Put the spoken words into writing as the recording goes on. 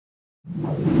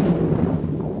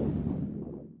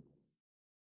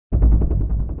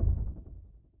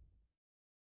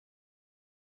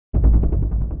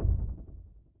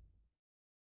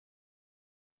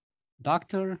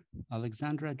Dr.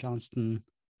 Alexandra Johnston,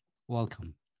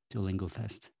 welcome to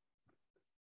Lingofest.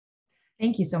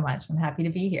 Thank you so much. I'm happy to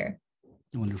be here.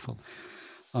 Wonderful.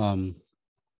 Well,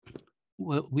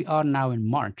 we are now in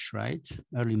March, right?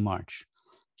 Early March.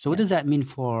 So what does that mean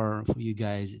for you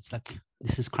guys? It's like,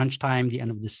 this is crunch time, the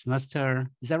end of the semester.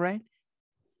 Is that right?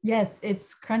 Yes,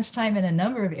 it's crunch time in a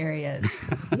number of areas.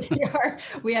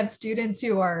 We have students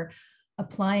who are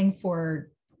applying for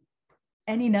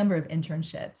any number of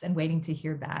internships and waiting to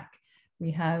hear back. We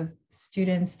have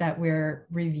students that we're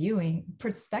reviewing,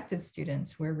 prospective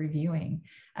students, we're reviewing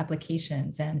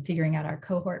applications and figuring out our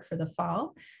cohort for the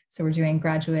fall. So we're doing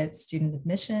graduate student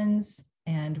admissions,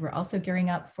 and we're also gearing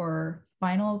up for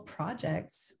final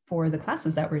projects for the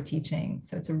classes that we're teaching.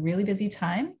 So it's a really busy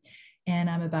time, and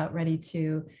I'm about ready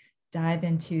to dive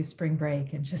into spring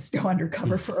break and just go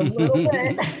undercover for a little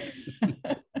bit.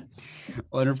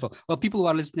 Wonderful. Well, people who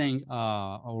are listening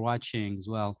or watching as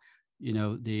well, you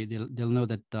know, they'll know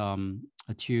that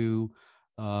you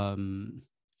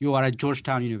are at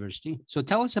Georgetown University. So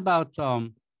tell us about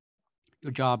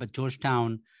your job at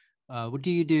Georgetown. What do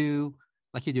you do?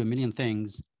 Like, you do a million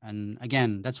things. And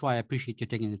again, that's why I appreciate you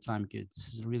taking the time, because this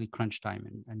is a really crunch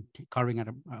time, and carving out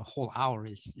a whole hour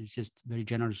is just very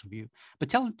generous of you. But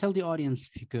tell the audience,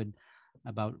 if you could,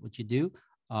 about what you do,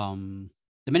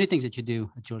 the many things that you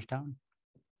do at Georgetown.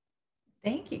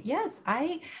 Thank you. Yes,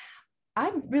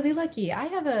 I'm really lucky. I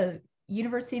have a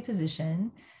university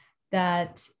position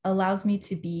that allows me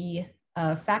to be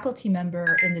a faculty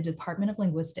member in the Department of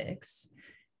Linguistics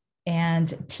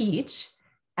and teach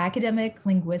academic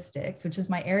linguistics, which is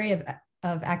my area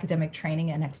of academic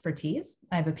training and expertise.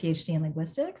 I have a PhD in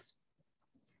linguistics.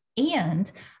 And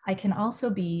I can also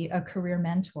be a career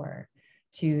mentor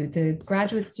to the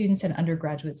graduate students and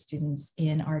undergraduate students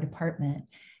in our department.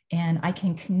 And I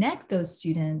can connect those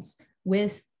students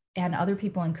with, and other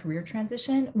people in career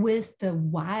transition, with the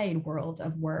wide world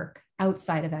of work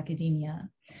outside of academia.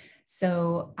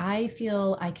 So I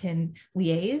feel I can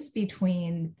liaise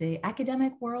between the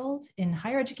academic world in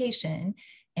higher education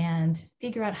and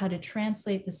figure out how to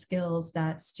translate the skills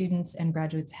that students and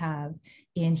graduates have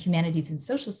in humanities and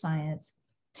social science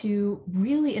to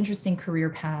really interesting career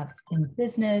paths in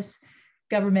business,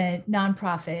 government,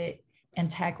 nonprofit, and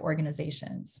tech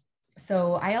organizations.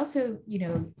 So I also,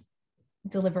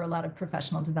 deliver a lot of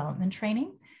professional development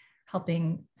training,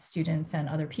 helping students and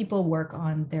other people work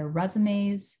on their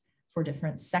resumes for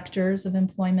different sectors of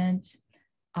employment,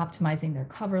 optimizing their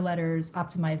cover letters,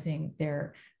 optimizing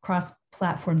their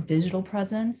cross-platform digital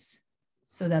presence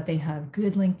so that they have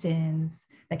good LinkedIns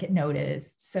that get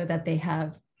noticed, so that they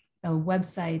have a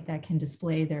website that can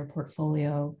display their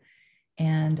portfolio.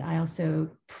 And I also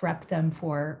prep them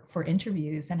for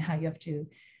interviews and how you have to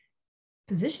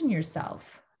position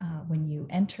yourself when you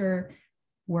enter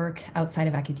work outside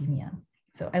of academia.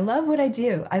 So I love what I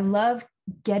do. I love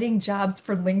getting jobs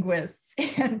for linguists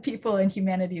and people in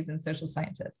humanities and social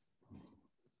scientists.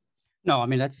 No,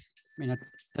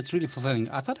 that's really fulfilling.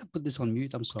 I thought I put this on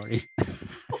mute. I'm sorry.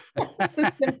 It's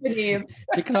a symphony.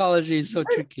 Technology is so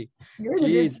tricky. You're the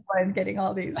busy one getting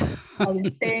all these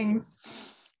things.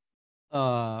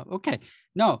 Okay.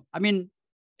 No,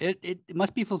 it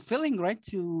must be fulfilling, right?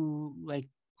 To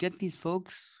get these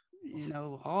folks,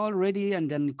 all ready, and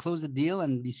then close the deal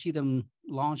and you see them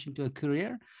launch into a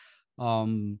career.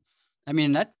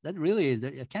 That really is,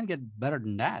 it can't get better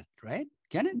than that, right?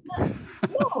 Can it?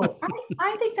 No,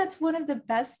 I think that's one of the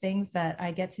best things that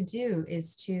I get to do,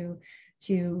 is to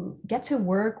get to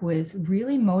work with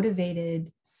really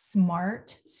motivated,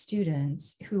 smart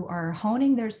students who are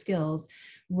honing their skills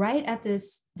right at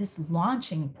this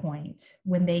launching point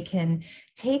when they can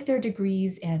take their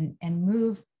degrees and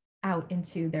move out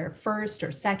into their first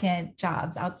or second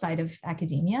jobs outside of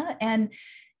academia. And,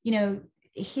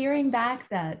 hearing back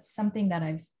that something that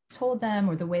I've told them,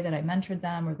 or the way that I mentored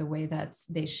them, or the way that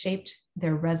they shaped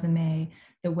their resume,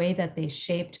 the way that they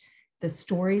shaped the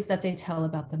stories that they tell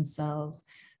about themselves,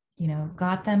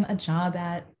 got them a job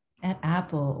at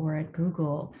Apple or at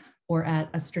Google or at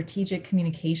a strategic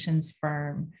communications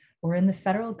firm or in the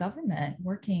federal government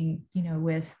working,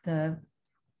 with the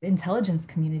intelligence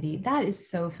community. That is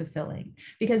so fulfilling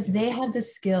because they have the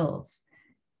skills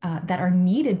that are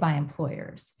needed by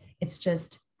employers. It's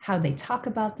just how they talk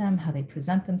about them, how they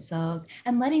present themselves,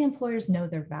 and letting employers know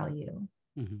their value.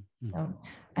 Mm-hmm. So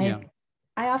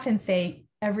I often say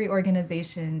every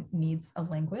organization needs a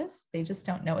linguist. They just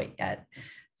don't know it yet.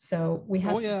 So we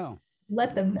have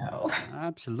let them know.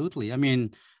 Absolutely. I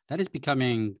mean, that is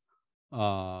becoming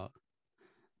a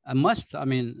must. I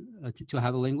mean, to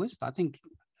have a linguist, I think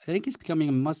it's becoming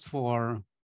a must for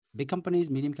big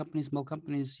companies, medium companies, small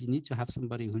companies. You need to have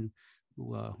somebody who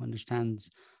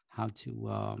understands how to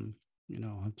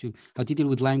how to deal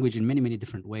with language in many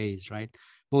different ways, right?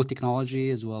 Both technology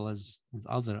as well as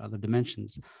other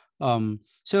dimensions.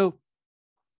 So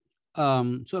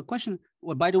so a question.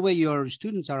 Well, by the way, your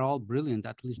students are all brilliant.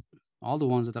 At least all the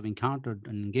ones that I've encountered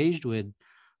and engaged with,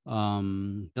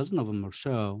 dozen of them or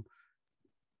so.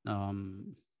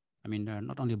 um, I mean, they're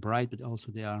not only bright, but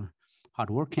also they are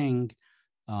hardworking,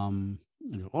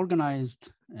 they're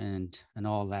organized, and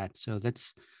all that. So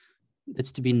that's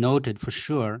to be noted for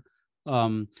sure.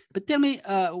 But tell me,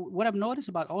 what I've noticed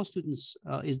about all students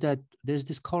is that there's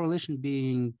this correlation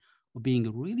being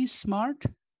really smart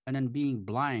and then being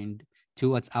blind to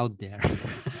what's out there.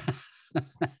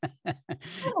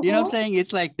 You know what I'm saying?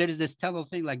 It's like there's this terrible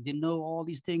thing, like they know all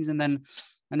these things, and then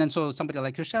so somebody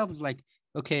like yourself is like,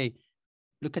 okay,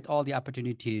 look at all the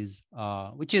opportunities,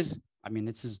 which is, I mean,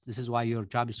 this is why your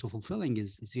job is so fulfilling,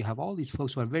 is you have all these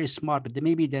folks who are very smart, but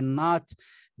maybe they're not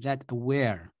that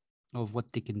aware of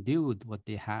what they can do with what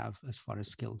they have as far as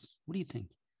skills. What do you think?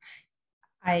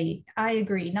 I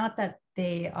agree. Not that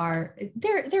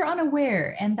they're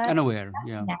unaware, and that's Unaware,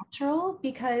 yeah. natural,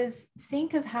 because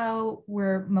think of how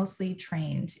we're mostly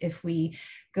trained. If we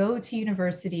go to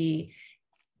university,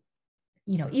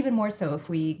 even more so if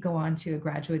we go on to a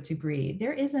graduate degree,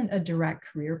 there isn't a direct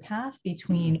career path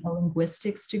between a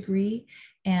linguistics degree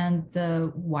and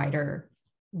the wider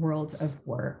world of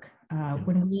work.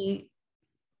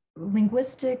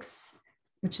 Linguistics,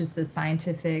 which is the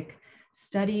scientific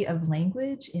study of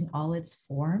language in all its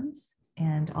forms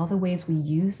and all the ways we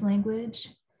use language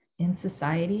in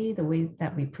society, the ways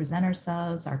that we present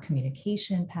ourselves, our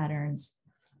communication patterns,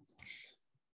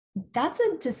 that's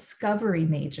a discovery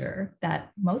major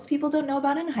that most people don't know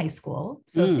about in high school.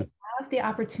 So if they have the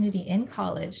opportunity in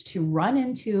college to run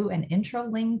into an intro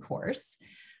ling course,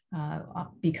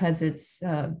 because it's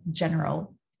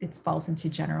general, it falls into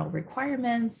general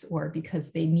requirements, or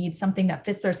because they need something that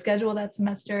fits their schedule that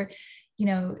semester,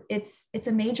 it's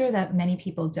a major that many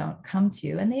people don't come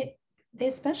to, and they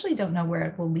especially don't know where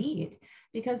it will lead,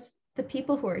 because the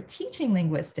people who are teaching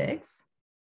linguistics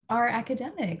are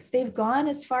academics. They've gone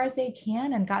as far as they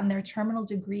can and gotten their terminal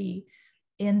degree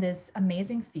in this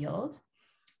amazing field,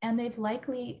 and they've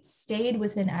likely stayed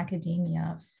within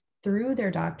academia through their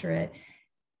doctorate,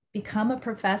 become a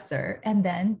professor, and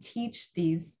then teach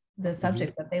the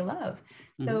subjects that they love.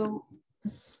 So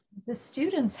the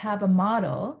students have a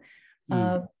model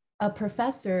of a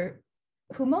professor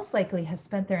who most likely has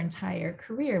spent their entire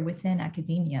career within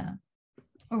academia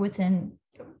or within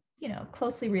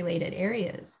closely related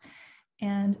areas.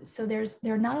 And so there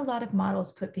are not a lot of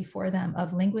models put before them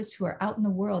of linguists who are out in the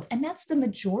world. And that's the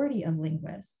majority of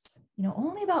linguists.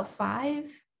 Only about 5%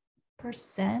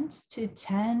 to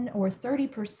 10 or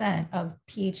 30% of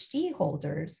PhD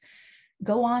holders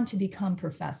go on to become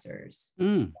professors,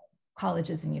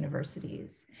 colleges and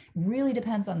universities. Really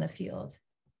depends on the field.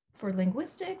 For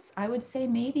linguistics, I would say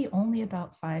maybe only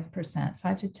about 5%,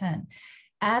 5 to 10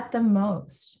 at the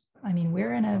most. I mean,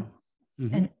 we're in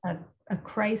a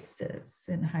crisis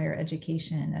in higher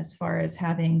education as far as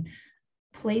having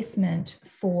placement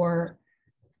for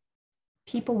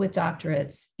people with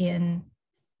doctorates in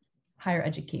higher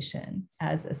education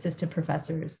as assistant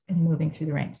professors and moving through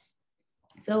the ranks.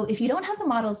 So if you don't have the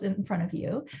models in front of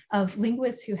you of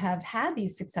linguists who have had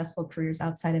these successful careers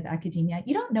outside of academia,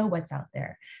 you don't know what's out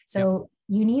there. So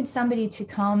you need somebody to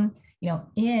come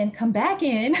back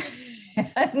in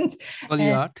and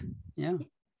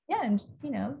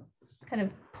kind of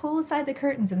pull aside the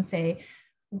curtains and say,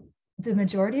 the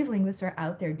majority of linguists are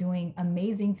out there doing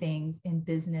amazing things in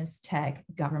business, tech,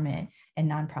 government, and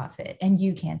nonprofit, and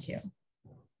you can too.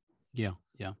 Yeah.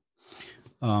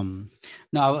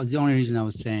 Now, the only reason I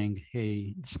was saying,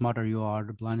 hey, the smarter you are,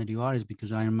 the blinder you are, is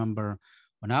because I remember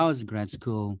when I was in grad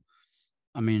school,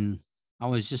 I mean,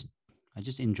 I just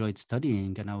enjoyed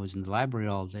studying, and I was in the library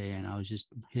all day, and I was just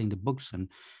hitting the books, and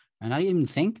I didn't even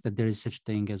think that there is such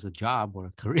thing as a job or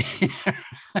a career.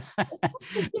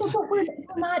 But we're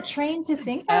not trained to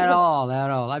think at that all.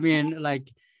 I mean, like,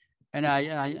 and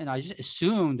I just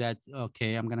assumed that,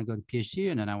 okay, I'm gonna go to PhD,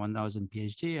 and then when I was in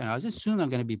PhD, and I was assumed I'm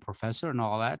gonna be a professor and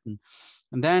all that, and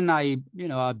then I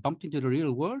bumped into the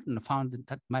real world and found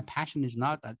that my passion is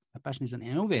not that. My passion is an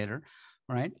innovator,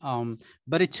 right?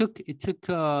 But it took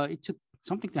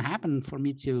something to happen for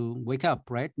me to wake up,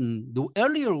 right? And the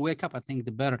earlier wake up, I think,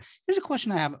 the better. Here's a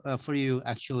question I have for you,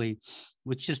 actually,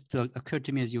 which just occurred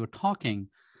to me as you were talking.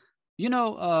 You know,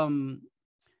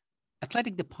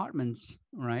 athletic departments,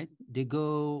 right? They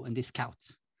go and they scout.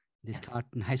 They scout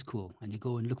in high school, and they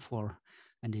go and look for,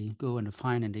 and they go and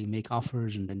find, and they make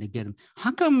offers, and then they get them.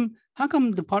 How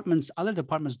come departments, other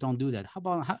departments don't do that? How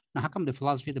come the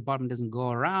philosophy department doesn't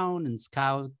go around and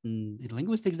scout, and the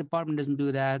linguistics department doesn't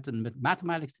do that, and the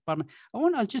mathematics department?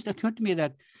 It just occurred to me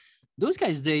that those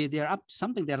guys, they're up to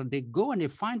something. That they go and they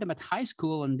find them at high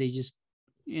school, and they just,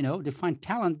 they find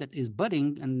talent that is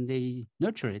budding, and they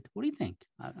nurture it. What do you think?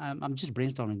 I'm just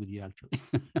brainstorming with you, actually.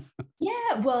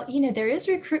 Yeah, well, there is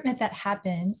recruitment that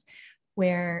happens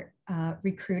where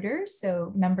recruiters,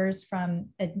 so members from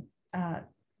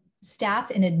staff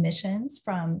in admissions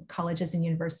from colleges and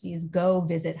universities go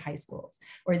visit high schools,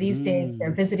 or these days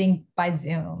they're visiting by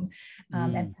Zoom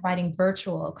and providing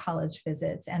virtual college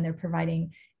visits, and they're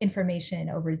providing information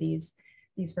over these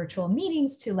virtual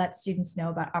meetings to let students know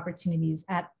about opportunities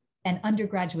at an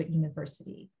undergraduate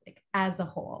university, like as a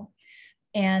whole.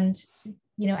 And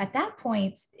at that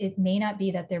point, it may not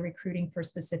be that they're recruiting for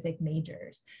specific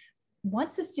majors.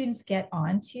 Once the students get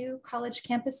onto college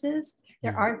campuses,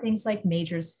 there are things like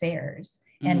majors fairs.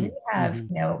 And we have,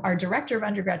 our director of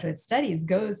undergraduate studies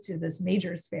goes to this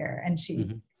majors fair, and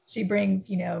she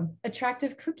brings,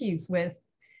 attractive cookies with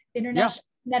international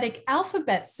phonetic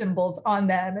alphabet symbols on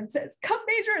them and says, come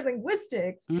major in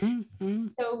linguistics.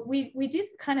 So we do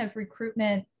the kind of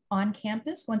recruitment on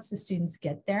campus once the students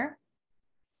get there.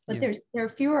 But there are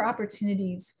fewer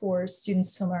opportunities for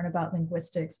students to learn about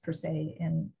linguistics per se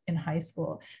in high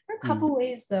school. There are a couple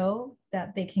ways, though,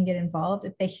 that they can get involved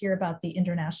if they hear about the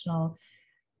international,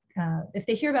 if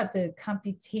they hear about the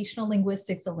Computational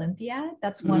Linguistics Olympiad.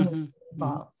 That's one way to get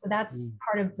involved. So that's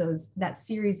part of that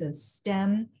series of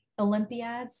STEM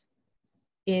Olympiads.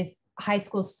 If high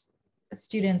school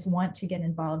students want to get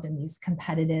involved in these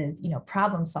competitive,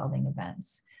 problem-solving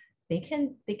events, they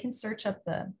can search up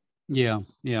the. Yeah.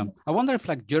 I wonder if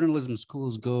like journalism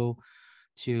schools go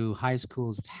to high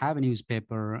schools that have a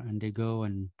newspaper, and they go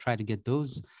and try to get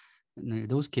those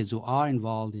kids who are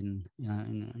involved in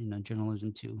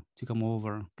journalism to come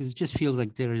over, because it just feels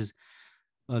like there's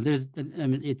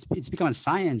it's become a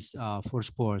science for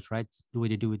sports, right? The way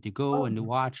they do it, they go and they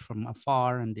watch from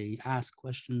afar, and they ask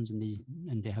questions, and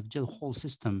they have just a whole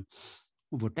system.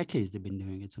 Over decades they've been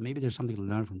doing it, so maybe there's something to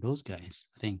learn from those guys.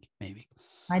 I think maybe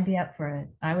I'd be up for it.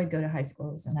 I would go to high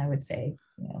schools, and I would say,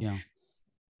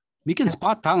 we can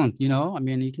spot talent. I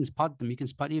mean, you can spot them. You can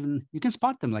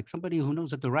spot them like somebody who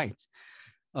knows how to write.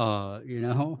 Like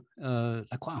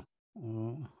wow,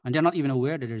 and they're not even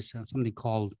aware that there's something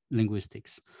called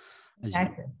linguistics.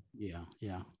 Exactly.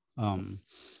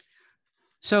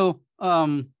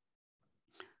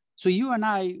 So you and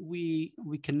I, we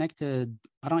connected.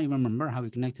 I don't even remember how we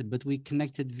connected, but we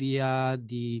connected via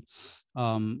the.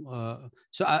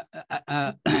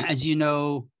 As you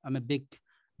know, I'm a big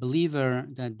believer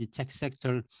that the tech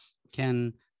sector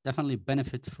can definitely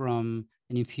benefit from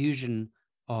an infusion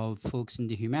of folks in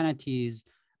the humanities,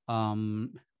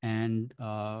 and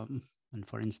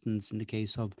for instance, in the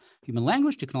case of human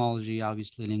language technology,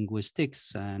 obviously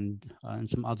linguistics and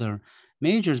some other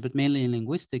majors, but mainly in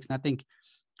linguistics. And I think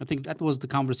that was the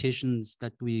conversations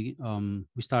that we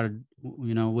started,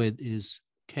 with is,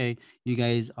 okay, you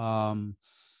guys, I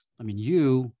mean,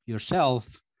 you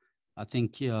yourself, I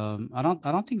think, I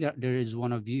don't think that there is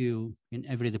one of you in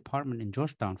every department in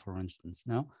Georgetown, for instance,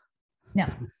 no? No.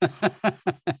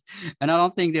 And I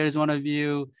don't think there is one of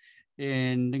you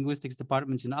in linguistics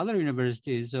departments in other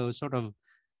universities. So sort of,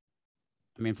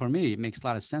 I mean, for me, it makes a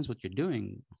lot of sense what you're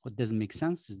doing. What doesn't make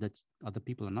sense is that other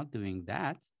people are not doing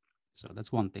that. So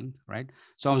that's one thing, right?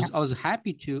 So I was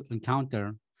happy to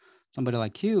encounter somebody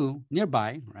like you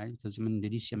nearby, right? Because I'm in the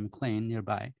DCM McLean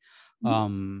nearby,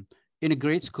 in a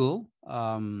great school.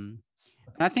 And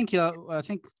I think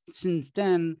since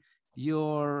then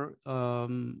your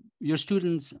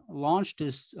students launched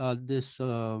this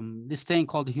thing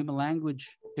called the Human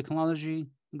Language Technology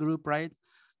Group, right?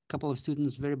 A couple of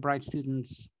students, very bright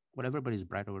students. Well, everybody's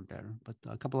bright over there, but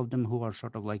a couple of them who are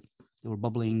sort of like, they were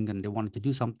bubbling and they wanted to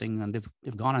do something, and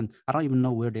they've gone, and I don't even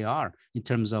know where they are in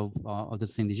terms of the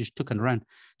thing. They just took it and ran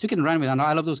with it. And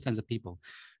I love those kinds of people.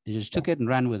 They just took it and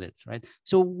ran with it, right?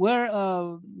 So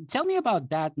tell me about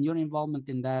that and your involvement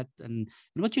in that, and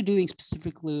what you're doing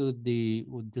specifically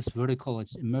with this vertical.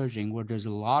 It's emerging, where there's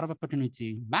a lot of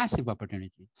opportunity, massive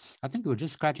opportunity. I think we're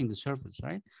just scratching the surface,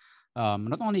 right?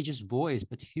 Not only just voice,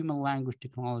 but human language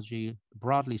technology,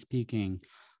 broadly speaking.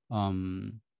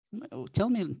 Tell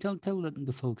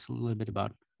the folks a little bit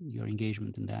about your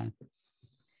engagement in that.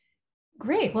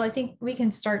 Great. Well, I think we can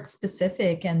start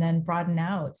specific and then broaden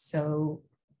out. So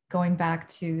going back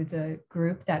to the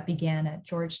group that began at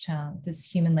Georgetown, this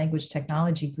human language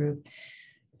technology group,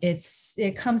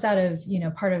 it comes out of,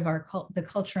 part of the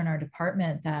culture in our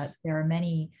department, that there are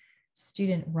many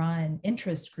student run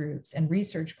interest groups and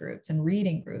research groups and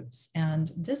reading groups.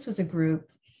 And this was a group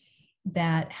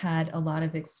that had a lot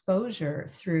of exposure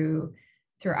through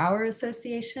our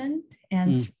association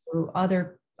and through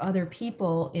other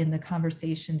people in the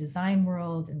conversation design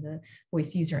world, in the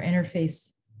voice user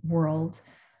interface world,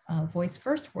 voice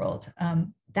first world,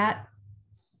 that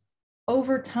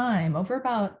over time, over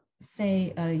about,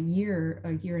 say, a year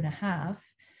and a half,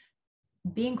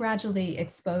 being gradually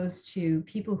exposed to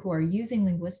people who are using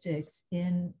linguistics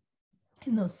in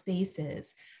those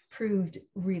spaces proved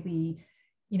really,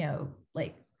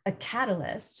 like a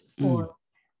catalyst for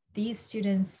these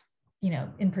students,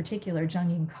 in particular,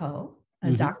 Jung-Yin Ko,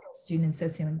 a doctoral student in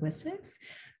sociolinguistics,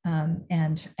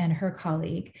 and her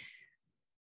colleague.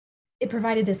 It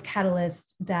provided this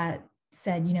catalyst that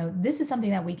said, this is something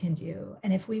that we can do.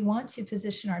 And if we want to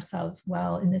position ourselves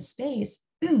well in this space,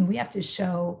 we have to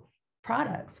show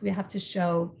products, we have to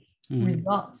show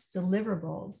results,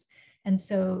 deliverables. And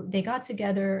so they got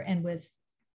together, and with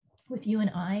you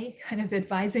and I kind of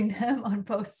advising them on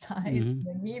both sides,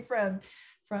 and me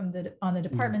on the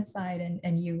department side,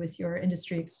 and you with your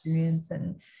industry experience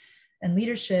and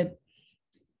leadership,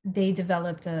 they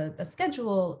developed a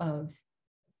schedule of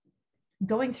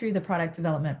going through the product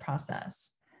development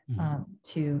process,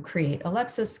 to create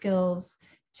Alexa skills,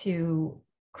 to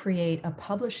create a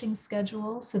publishing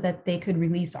schedule so that they could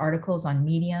release articles on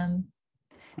Medium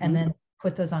and then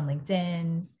put those on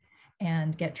LinkedIn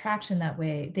and get traction that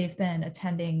way. They've been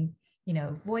attending,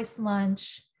 voice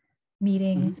lunch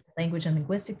meetings, language and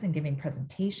linguistics, and giving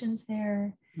presentations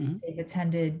there. They've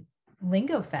attended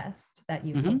Lingofest that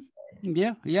you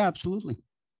hosted. Yeah, absolutely.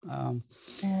 And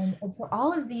so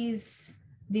all of these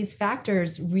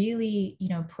factors really,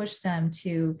 push them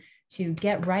to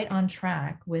get right on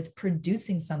track with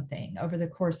producing something over the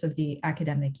course of the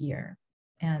academic year,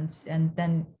 and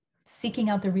then seeking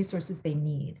out the resources they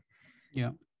need.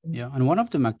 Yeah. And one of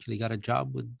them actually got a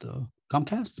job with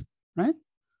Comcast, right?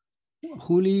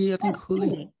 Huli, I think.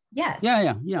 Huli. Yes.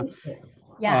 Yeah.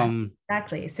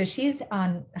 Exactly. So she's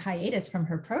on hiatus from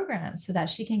her program so that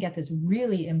she can get this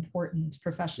really important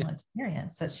professional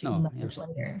experience that she will leverage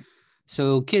later.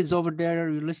 So kids over there,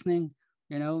 you're listening,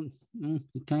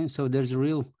 so there's a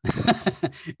real,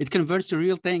 it converts to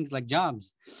real things like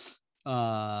jobs,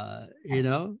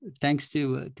 thanks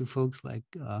to folks like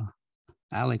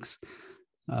Alex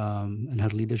and her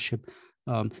leadership.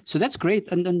 So that's great.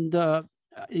 And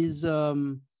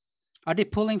are they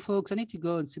pulling folks? I need to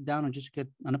go and sit down and just get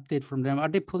an update from them. Are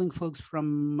they pulling folks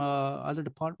from other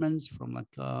departments, from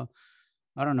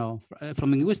I don't know,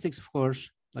 from linguistics, of course?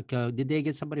 Did they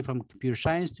get somebody from computer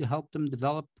science to help them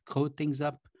code things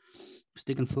up so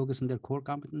they can focus on their core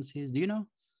competencies? Do you know?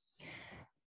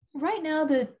 Right now,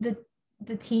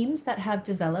 the teams that have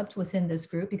developed within this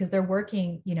group, because they're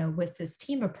working, with this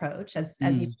team approach, as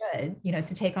you should,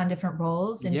 to take on different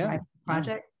roles and drive the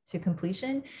project to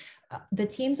completion. The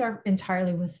teams are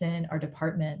entirely within our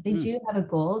department. They do have a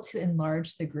goal to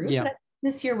enlarge the group, but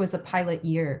this year was a pilot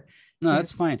year. No,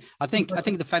 that's fine. I think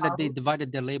the fact that they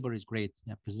divided their labor is great.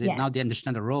 Yeah, because now they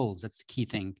understand the roles. That's the key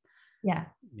thing. Yeah,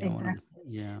 exactly.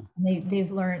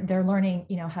 They're learning,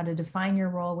 how to define your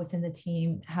role within the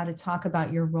team, how to talk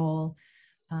about your role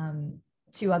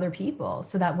to other people,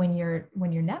 so that when you're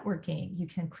networking, you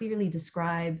can clearly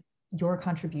describe your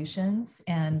contributions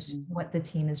and what the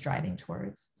team is driving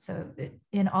towards. So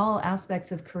in all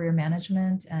aspects of career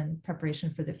management and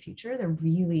preparation for the future, they're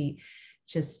really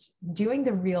just doing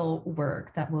the real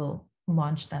work that will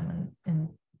launch them in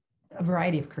a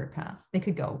variety of career paths. They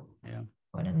could go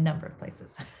in a number of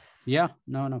places. No,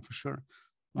 for sure.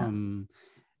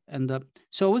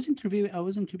 So I was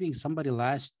interviewing somebody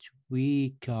last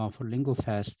week for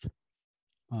Lingofest.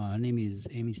 Her name is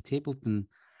Amy Stapleton.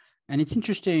 And it's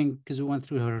interesting because we went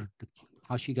through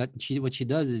what she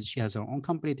does is she has her own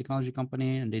company, technology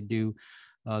company, and they do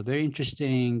very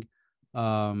interesting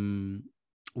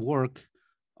work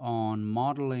on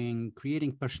modeling,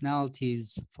 creating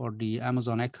personalities for the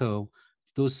Amazon Echo,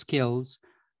 those skills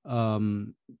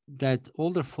that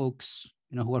older folks,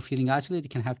 who are feeling isolated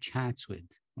can have chats with,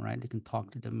 right? They can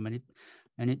talk to them,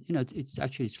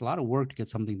 it's a lot of work to get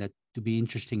something that to be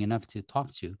interesting enough to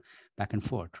talk to back and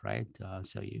forth, right?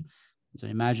 So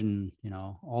imagine,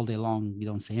 all day long you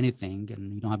don't say anything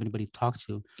and you don't have anybody to talk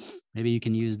to. Maybe you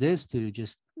can use this to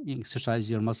just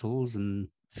exercise your muscles and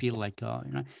feel like,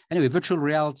 anyway, virtual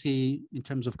reality in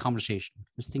terms of conversation.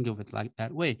 Just think of it like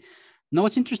that way. No,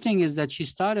 what's interesting is that she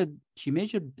had a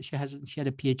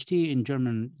PhD in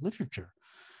German literature,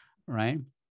 right?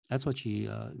 That's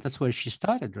where she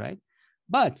started, right?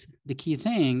 But the key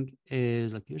thing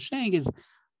is, like you're saying, is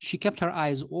she kept her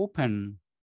eyes open.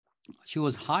 She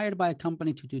was hired by a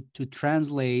company to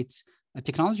translate, a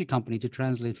technology company to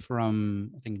translate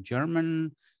from, I think,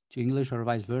 German to English or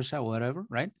vice versa, or whatever,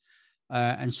 right?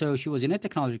 And so she was in a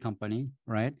technology company,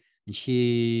 right? And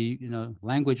she,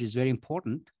 language is very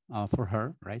important for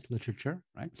her, right? Literature,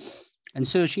 right? And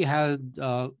so she had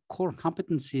core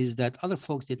competencies that other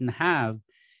folks didn't have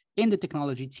in the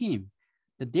technology team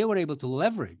that they were able to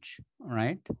leverage,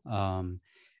 right?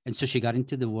 And so she got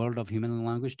into the world of human and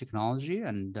language technology,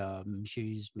 and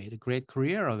she's made a great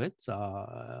career of it,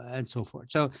 and so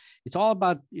forth. So it's all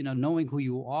about knowing who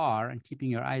you are and keeping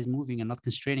your eyes moving and not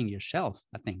constraining yourself,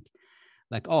 I think.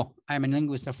 Like, oh, I'm a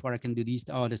linguist, therefore I can do these.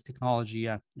 Oh, this technology,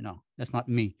 that's not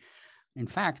me. In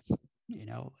fact,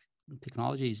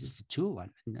 technology is just a tool,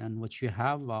 and what you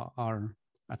have are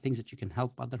things that you can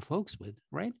help other folks with,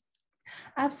 right?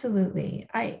 Absolutely.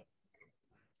 I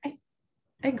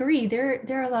agree. There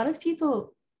are a lot of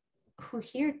people who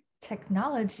hear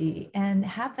technology and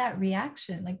have that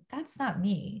reaction, like, that's not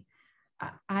me.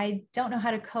 I don't know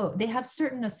how to code. They have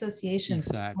certain associations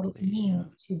with what it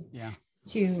means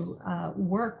to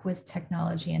work with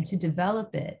technology and to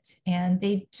develop it. And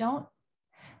they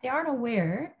aren't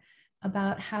aware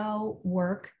about how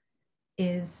work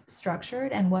is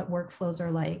structured and what workflows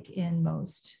are like in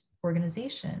most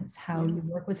organizations, how you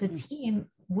work with a team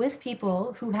with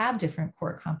people who have different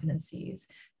core competencies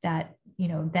that,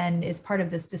 then is part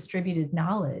of this distributed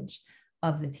knowledge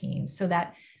of the team, so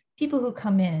that people who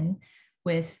come in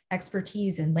with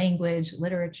expertise in language,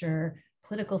 literature,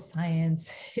 political science,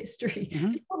 history,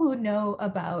 people who know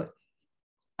about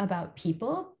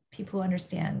people who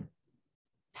understand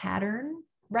pattern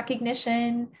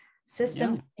recognition,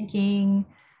 systems thinking,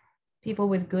 people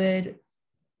with good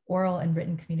oral and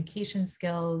written communication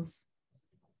skills,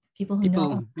 people who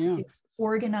know how to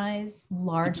organize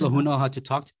large people who know how to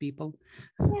talk to people.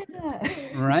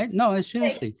 Yeah. Right? No,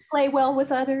 seriously. Play well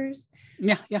with others.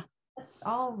 Yeah. That's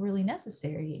all really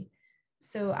necessary.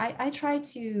 So I try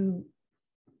to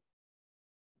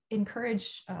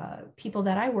encourage people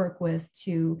that I work with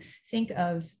to think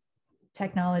of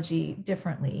technology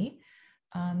differently,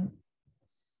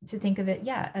 to think of it,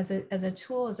 as a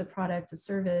tool, as a product, a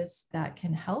service that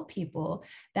can help people,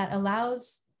 that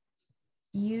allows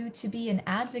you to be an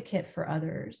advocate for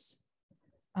others,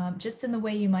 just in the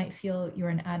way you might feel you're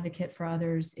an advocate for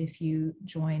others if you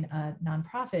join a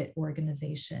nonprofit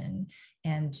organization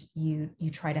and you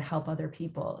try to help other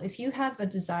people. If you have a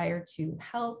desire to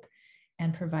help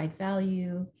and provide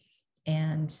value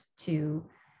and to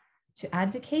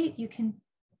advocate, you can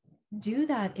do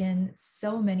that in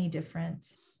so many different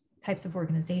types of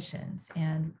organizations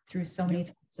and through so many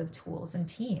types of tools and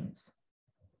teams.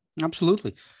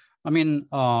 Absolutely. I mean,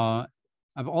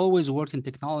 I've always worked in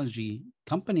technology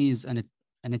companies, and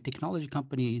a technology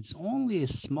company, it's only a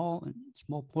small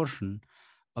portion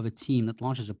of a team that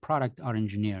launches a product are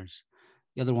engineers.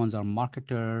 The other ones are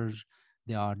marketers,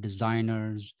 they are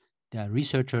designers, they are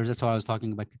researchers. That's why I was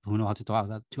talking about people who know how to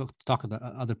talk to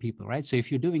other people, right? So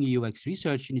if you're doing UX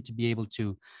research, you need to be able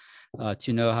to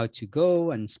know how to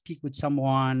go and speak with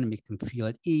someone, make them feel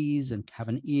at ease, and have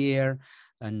an ear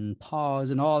and pause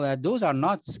and all that. Those are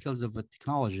not skills of a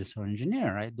technologist or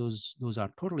engineer, right? Those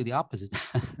are totally the opposite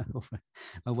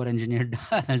of what engineer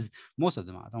does. Most of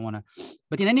them, I don't want to.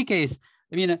 But in any case,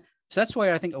 I mean, so that's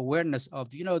why I think awareness of,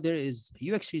 there is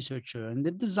a UX researcher and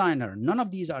the designer. None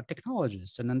of these are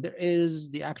technologists. And then there is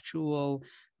the actual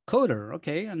coder,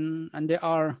 okay? And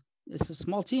it's a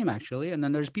small team actually. And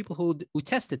then there's people who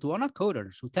test it, who are not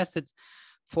coders, who test it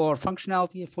for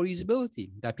functionality and for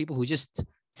usability. There are people who just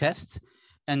test,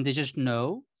 and they just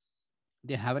know,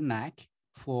 they have a knack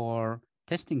for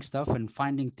testing stuff and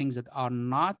finding things that are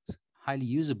not highly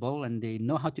usable, and they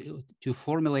know how to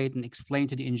formulate and explain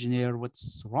to the engineer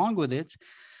what's wrong with it.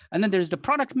 And then there's the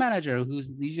product manager,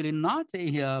 who's usually not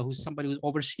who's somebody who's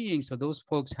overseeing. So those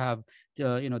folks have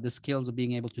the skills of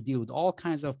being able to deal with all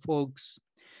kinds of folks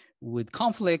with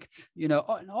conflict, and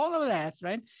all of that,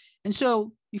 right? And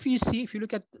so if you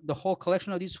look at the whole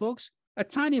collection of these folks, a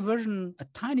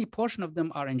tiny portion of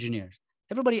them are engineers.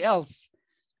 Everybody else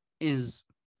is,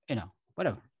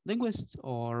 whatever, linguist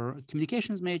or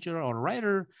communications major or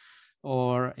writer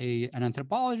or an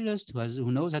anthropologist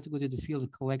who knows how to go to the field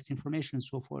and collect information and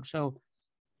so forth. So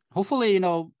hopefully,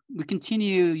 we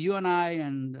continue, you and I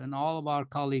and all of our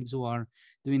colleagues who are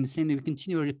doing the same thing, we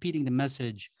continue repeating the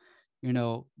message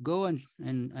go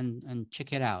and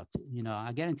check it out.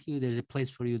 I guarantee you there's a place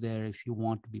for you there if you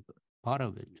want to be part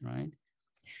of it, right?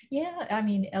 Yeah, I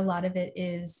mean, a lot of it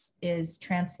is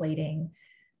translating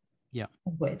Yeah.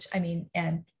 language. I mean,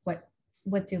 and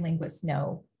what do linguists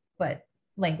know but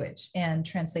language and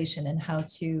translation, and how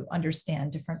to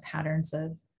understand different patterns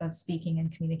of speaking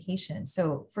and communication.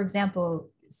 So, for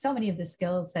example, so many of the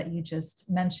skills that you just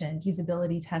mentioned,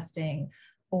 usability testing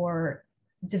or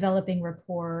developing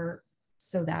rapport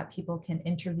so that people can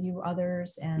interview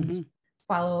others and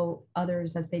follow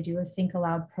others as they do a think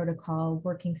aloud protocol,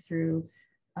 working through,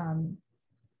 um,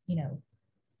 you know,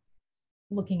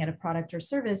 looking at a product or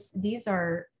service. These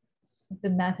are the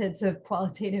methods of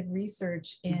qualitative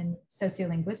research in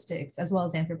sociolinguistics, as well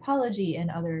as anthropology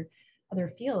and other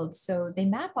fields. So they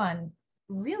map on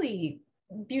really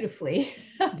beautifully.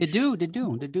 They do.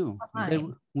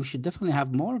 We should definitely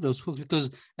have more of those folks, because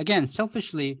again,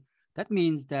 selfishly, that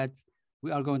means that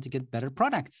we are going to get better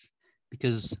products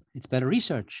because it's better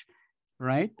research,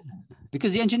 right?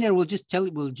 Because the engineer will just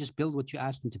build what you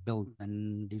ask them to build.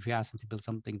 And if you ask them to build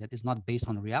something that is not based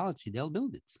on reality, they'll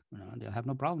build it. They'll have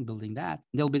no problem building that.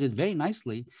 They'll build it very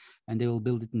nicely, and they will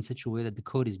build it in such a way that the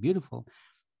code is beautiful,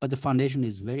 but the foundation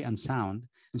is very unsound.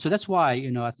 And so that's why,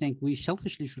 I think we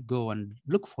selfishly should go and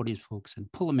look for these folks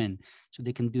and pull them in so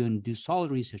they can do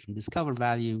solid research and discover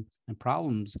value and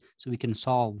problems, so we can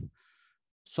solve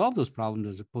those problems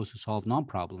as opposed to solve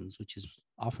non-problems, which is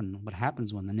often what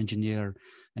happens when an engineer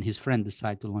and his friend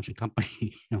decide to launch a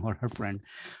company, or her friend.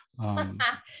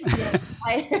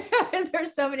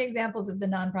 There's so many examples of the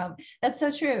non-problem. That's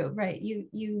so true, right?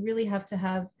 You really have to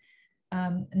have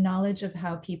knowledge of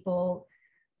how people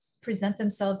present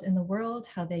themselves in the world,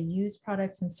 how they use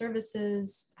products and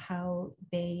services, how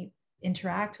they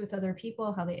interact with other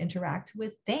people, how they interact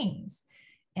with things.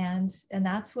 And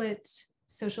that's what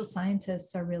social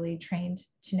scientists are really trained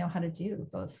to know how to do,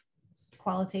 both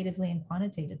qualitatively and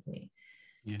quantitatively.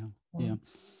 Yeah.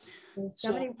 There's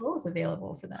so many roles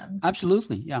available for them.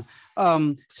 Absolutely. Yeah.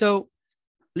 So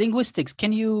linguistics,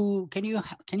 can you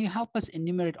help us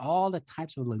enumerate all the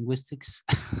types of linguistics?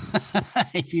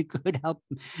 If you could help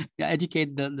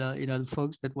educate the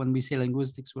folks that when we say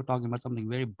linguistics, we're talking about something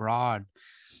very broad.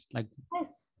 Like, yes,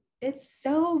 it's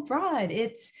so broad.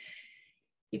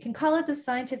 You can call it the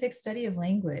scientific study of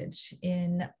language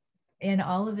in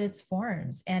all of its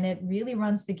forms, and it really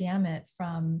runs the gamut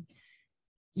from,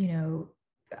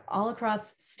 all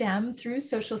across STEM through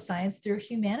social science through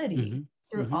humanities,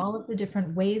 through all of the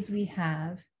different ways we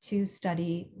have to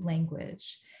study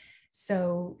language.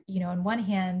 So, on one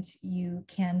hand, you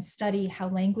can study how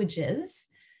languages,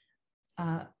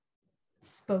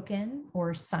 spoken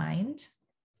or signed,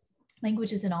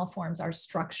 languages in all forms are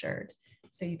structured.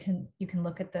 So you can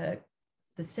look at the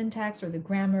syntax or the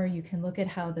grammar. You can look at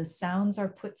how the sounds are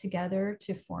put together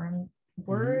to form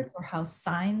words, or how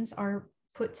signs are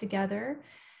put together.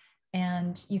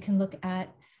 And you can look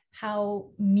at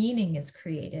how meaning is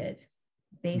created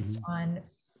based on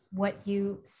what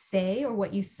you say or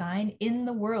what you sign in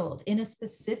the world, in a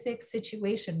specific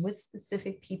situation with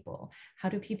specific people. How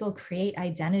do people create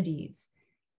identities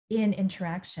in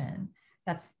interaction?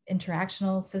 That's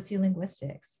interactional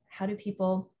sociolinguistics. How do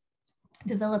people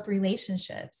develop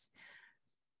relationships?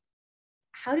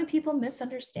 How do people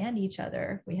misunderstand each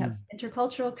other? We have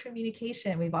intercultural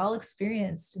communication. We've all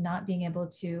experienced not being able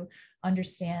to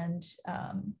understand,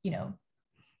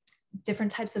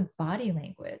 different types of body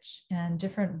language and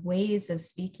different ways of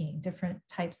speaking, different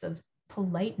types of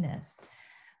politeness.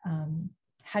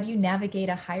 How do you navigate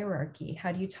a hierarchy?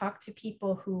 How do you talk to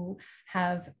people who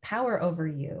have power over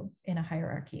you in a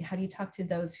hierarchy? How do you talk to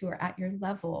those who are at your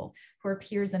level, who are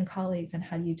peers and colleagues? And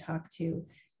how do you talk to,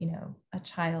 a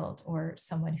child or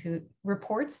someone who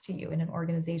reports to you in an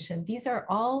organization? These are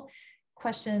all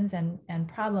questions and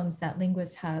problems that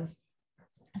linguists have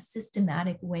a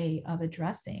systematic way of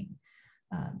addressing,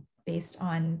 based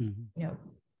on,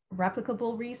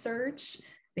 replicable research,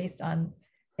 based on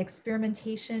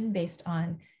experimentation, based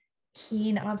on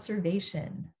keen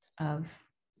observation of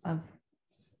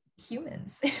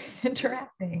humans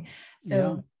interacting.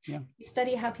 So we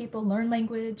study how people learn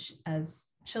language as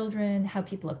children, how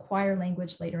people acquire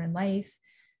language later in life.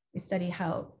 We study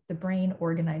how the brain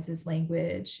organizes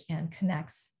language and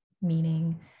connects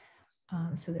meaning.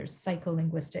 So there's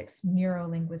psycholinguistics,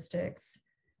 neurolinguistics,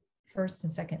 first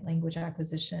and second language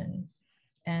acquisition,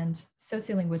 and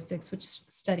sociolinguistics, which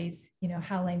studies,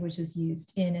 how language is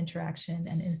used in interaction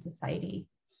and in society,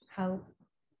 how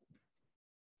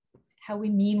we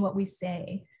mean what we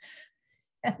say,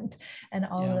 and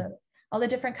all the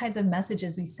different kinds of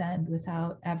messages we send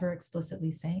without ever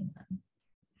explicitly saying them.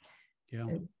 Yeah.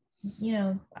 So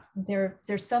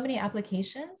there's so many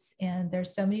applications, and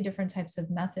there's so many different types of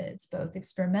methods, both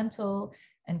experimental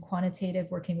and quantitative,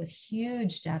 working with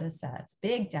huge data sets,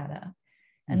 big data,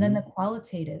 and then the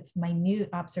qualitative, minute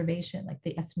observation, like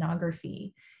the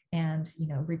ethnography and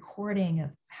recording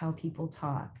of how people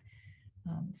talk,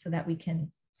 so that we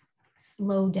can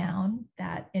slow down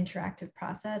that interactive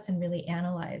process and really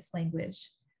analyze language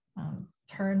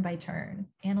turn by turn,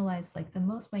 analyze like the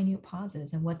most minute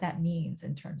pauses and what that means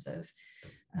in terms of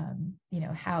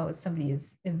how somebody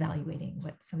is evaluating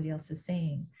what somebody else is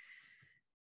saying.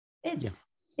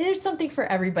 There's something for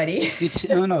everybody.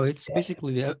 It's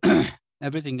basically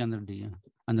everything under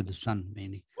the sun,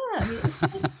 mainly. Yeah, I mean,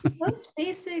 the most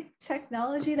basic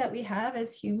technology that we have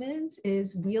as humans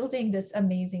is wielding this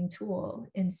amazing tool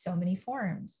in so many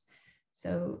forms.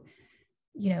 So,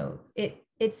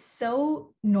 it's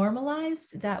so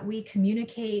normalized that we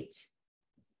communicate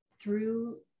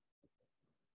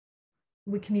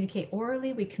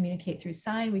orally, we communicate through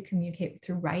sign, we communicate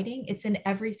through writing. It's in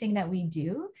everything that we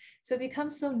do. So it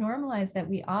becomes so normalized that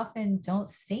we often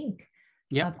don't think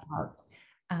about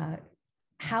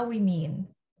how we mean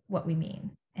what we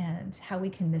mean and how we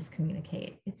can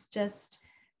miscommunicate. It's just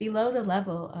below the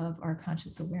level of our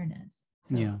conscious awareness.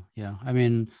 So. Yeah. I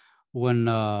mean, when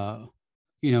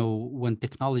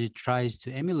technology tries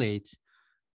to emulate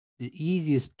the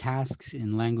easiest tasks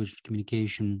in language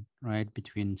communication, right,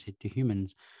 between, say, two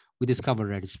humans, we discover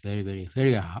that it's very, very,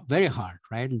 very, very hard,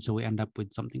 right? And so we end up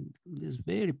with something that is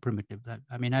very primitive.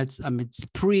 I mean, it's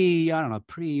pre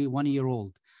 1 year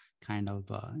old kind of,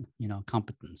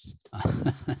 competence.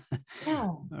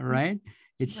 Yeah. Right.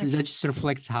 That just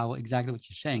reflects how exactly what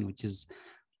you're saying, which is,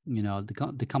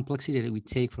 the complexity that we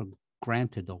take for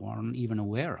granted or aren't even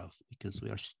aware of, because we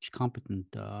are such competent.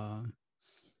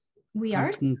 We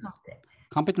are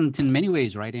competent in many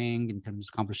ways, writing, in terms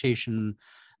of conversation.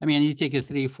 I mean, you take a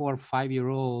 3, 4,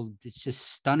 5-year-old, it's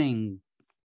just stunning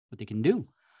what they can do.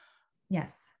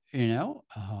 Yes. Yeah,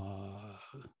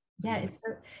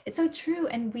 it's so true.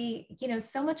 And we,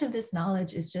 so much of this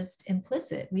knowledge is just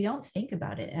implicit. We don't think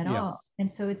about it at all. And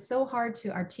so it's so hard to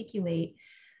articulate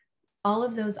all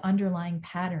of those underlying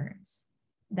patterns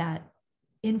that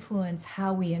influence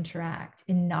how we interact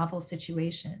in novel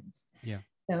situations. Yeah.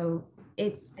 So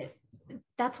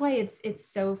that's why it's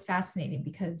so fascinating,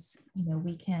 because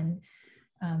we can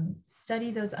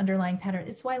study those underlying patterns.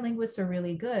 It's why linguists are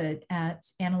really good at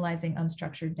analyzing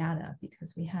unstructured data,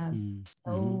 because we have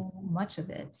so much of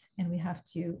it, and we have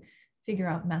to figure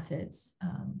out methods,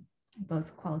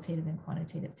 both qualitative and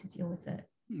quantitative, to deal with it.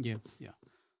 Yeah.